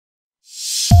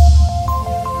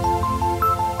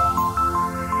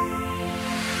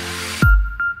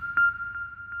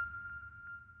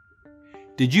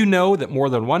Did you know that more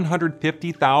than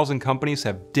 150,000 companies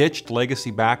have ditched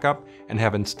legacy backup and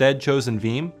have instead chosen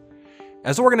Veeam?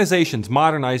 As organizations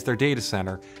modernize their data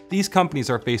center, these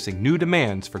companies are facing new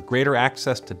demands for greater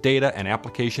access to data and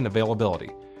application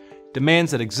availability, demands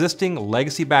that existing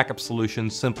legacy backup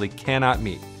solutions simply cannot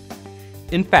meet.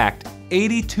 In fact,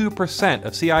 82%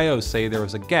 of CIOs say there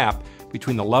is a gap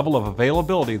between the level of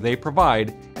availability they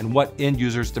provide and what end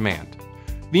users demand.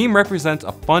 Veeam represents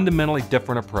a fundamentally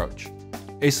different approach,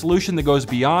 a solution that goes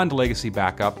beyond legacy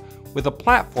backup with a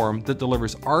platform that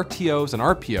delivers RTOs and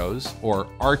RPOs, or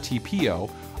RTPO,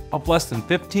 of less than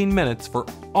 15 minutes for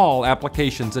all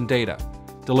applications and data,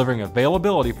 delivering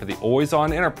availability for the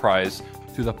always-on enterprise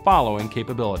through the following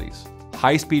capabilities: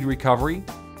 high-speed recovery,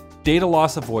 data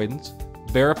loss avoidance,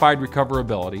 verified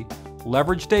recoverability,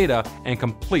 leverage data, and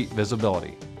complete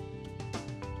visibility.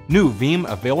 New Veeam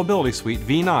Availability Suite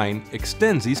V9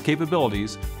 extends these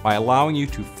capabilities by allowing you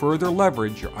to further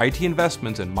leverage your IT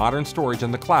investments in modern storage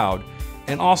in the cloud,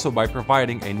 and also by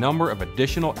providing a number of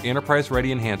additional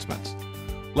enterprise-ready enhancements.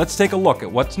 Let's take a look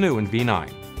at what's new in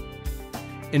V9.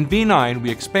 In V9, we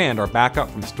expand our backup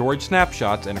from storage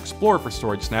snapshots and Explore for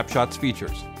storage snapshots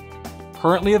features.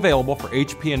 Currently available for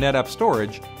HP and NetApp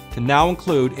storage, can now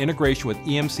include integration with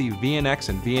EMC VNX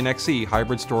and VNXE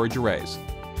hybrid storage arrays.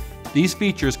 These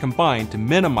features combine to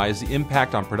minimize the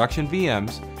impact on production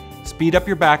VMs, speed up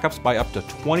your backups by up to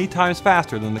 20 times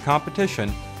faster than the competition,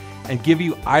 and give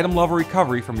you item-level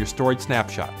recovery from your storage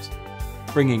snapshots,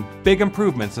 bringing big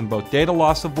improvements in both data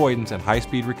loss avoidance and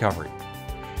high-speed recovery.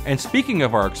 And speaking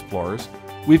of our Explorers,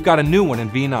 we've got a new one in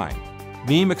V9,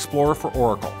 Veeam Explorer for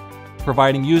Oracle,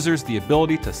 providing users the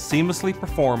ability to seamlessly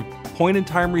perform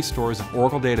point-in-time restores of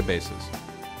Oracle databases.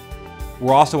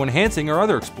 We're also enhancing our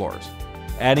other Explorers,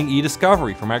 adding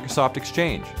eDiscovery for Microsoft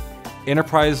Exchange,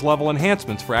 enterprise-level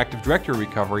enhancements for Active Directory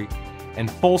recovery,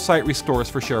 and full site restores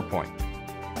for SharePoint,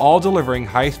 all delivering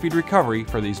high-speed recovery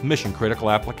for these mission-critical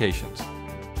applications.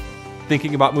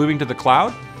 Thinking about moving to the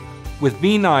cloud? With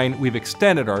V9, we've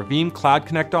extended our Veeam Cloud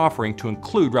Connect offering to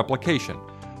include replication,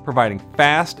 providing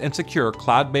fast and secure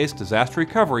cloud-based disaster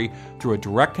recovery through a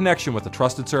direct connection with a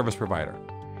trusted service provider.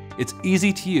 It's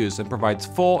easy to use and provides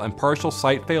full and partial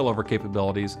site failover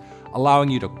capabilities, allowing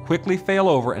you to quickly fail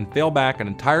over and fail back an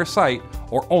entire site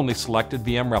or only selected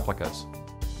VM replicas.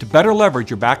 To better leverage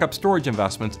your backup storage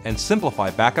investments and simplify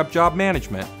backup job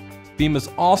management, Veeam is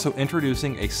also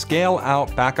introducing a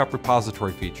scale-out backup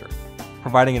repository feature,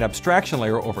 providing an abstraction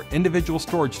layer over individual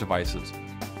storage devices,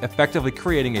 effectively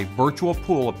creating a virtual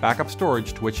pool of backup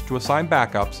storage to which to assign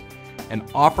backups, and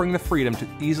offering the freedom to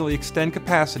easily extend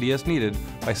capacity as needed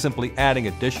by simply adding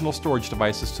additional storage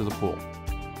devices to the pool.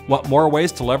 Want more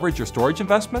ways to leverage your storage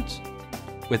investments?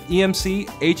 With EMC,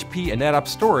 HP, and NetApp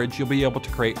storage, you'll be able to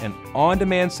create an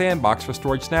on-demand sandbox for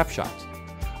storage snapshots,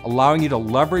 allowing you to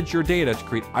leverage your data to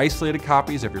create isolated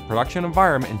copies of your production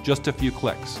environment in just a few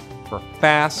clicks for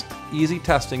fast, easy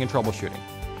testing and troubleshooting,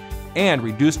 and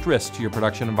reduced risk to your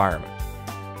production environment.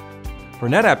 For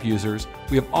NetApp users,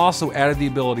 we have also added the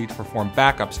ability to perform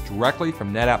backups directly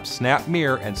from NetApp's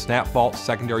SnapMirror and SnapVault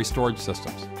secondary storage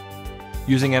systems.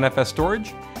 Using NFS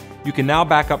Storage, you can now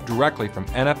back up directly from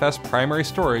NFS primary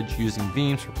storage using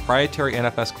Veeam's proprietary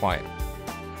NFS client.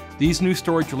 These new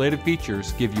storage-related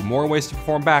features give you more ways to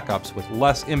perform backups with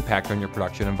less impact on your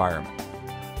production environment.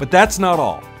 But that's not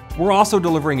all. We're also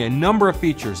delivering a number of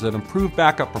features that improve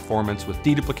backup performance with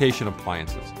deduplication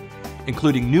appliances,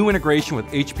 including new integration with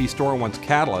HP StoreOnce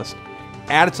Catalyst,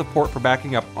 added support for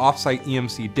backing up offsite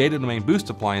EMC data domain boost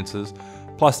appliances,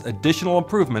 plus additional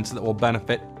improvements that will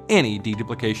benefit any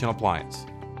deduplication appliance.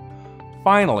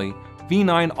 Finally,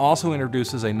 V9 also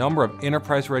introduces a number of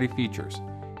enterprise-ready features,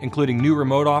 including new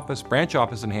remote office, branch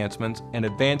office enhancements, and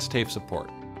advanced tape support,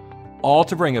 all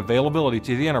to bring availability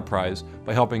to the enterprise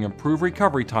by helping improve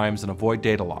recovery times and avoid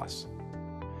data loss.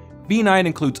 V9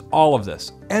 includes all of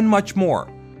this and much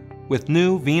more. With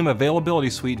new Veeam Availability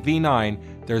Suite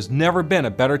V9, there's never been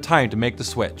a better time to make the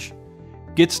switch.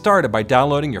 Get started by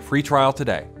downloading your free trial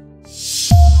today.